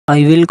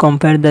I will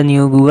compare the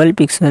new Google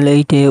Pixel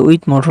 8a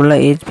with Motorola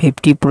Edge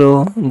 50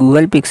 Pro.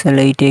 Google Pixel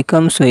 8a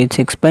comes with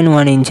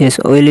 6.1 inches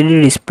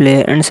OLED display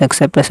and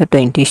success ratio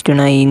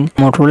 20:9.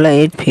 Motorola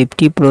Edge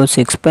 50 Pro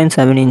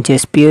 6.7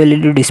 inches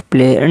POLED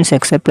display and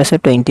success ratio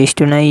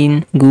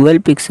 20:9. Google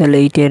Pixel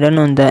 8a run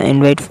on the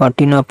Android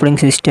 14 operating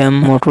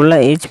system. Motorola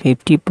Edge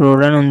 50 Pro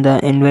run on the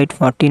Android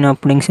 14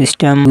 operating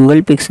system.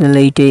 Google Pixel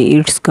 8a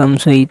it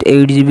comes with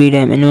 8GB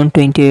RAM and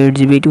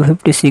 128GB to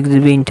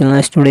 56GB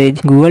internal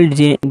storage.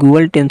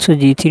 Google Tensor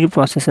G3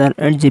 processor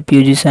and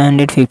GPU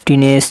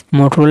G715S.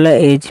 Motorola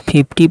Edge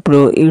 50 Pro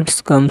it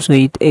comes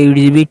with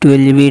 8GB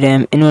 12GB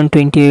RAM and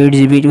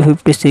 128GB to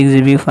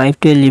 56GB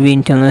 512GB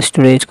internal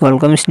storage.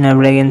 Qualcomm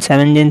Snapdragon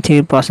 7 Gen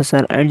 3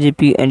 processor and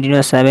GPU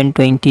Adreno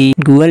 720.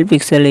 Google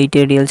Pixel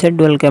 8a real set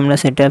dual camera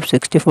setup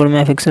 64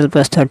 MP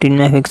plus 13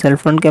 MP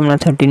front camera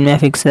 13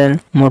 MP.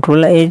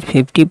 Motorola Edge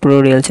 50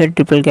 Pro real set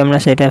triple camera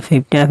setup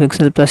 50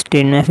 MP plus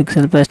 10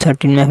 MP plus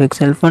 13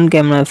 MP front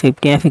camera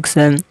 50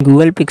 MP.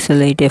 Google Pixel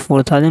 8a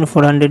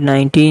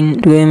 4419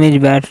 2mAh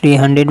battery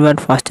 100W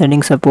fast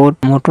charging support.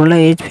 Motorola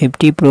Edge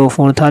 50 Pro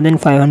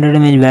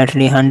 4500mAh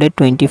battery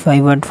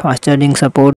 125W fast charging support.